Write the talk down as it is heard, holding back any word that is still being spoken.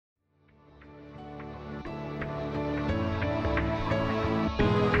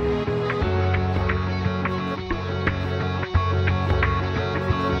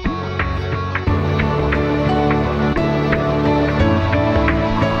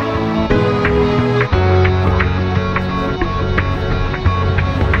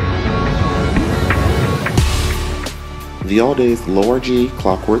The all-day's low RG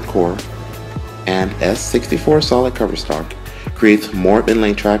Clockwork core and S64 Solid Coverstock creates more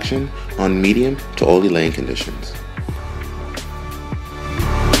in-lane traction on medium to oily lane conditions.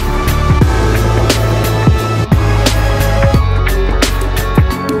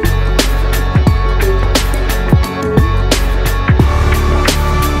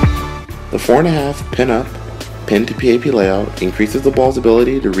 The 4.5 pin-up, pin-to-PAP layout increases the ball's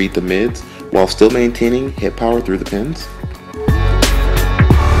ability to read the mids while still maintaining hit power through the pins.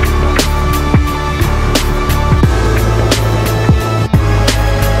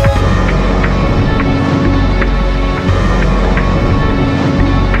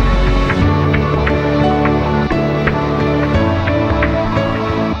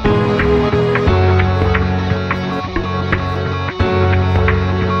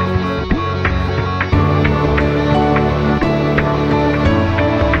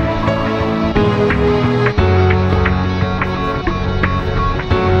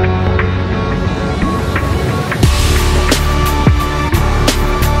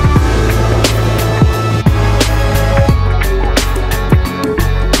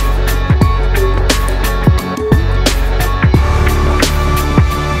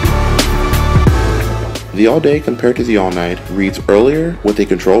 The all-day compared to the all-night reads earlier with a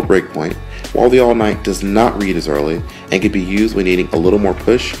controlled breakpoint, while the all-night does not read as early and can be used when needing a little more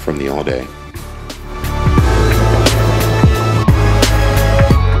push from the all-day.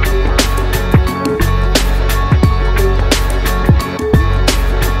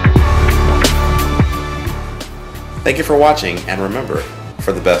 Thank you for watching, and remember,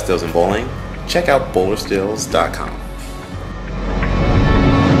 for the best deals in bowling, check out bowlersdeals.com.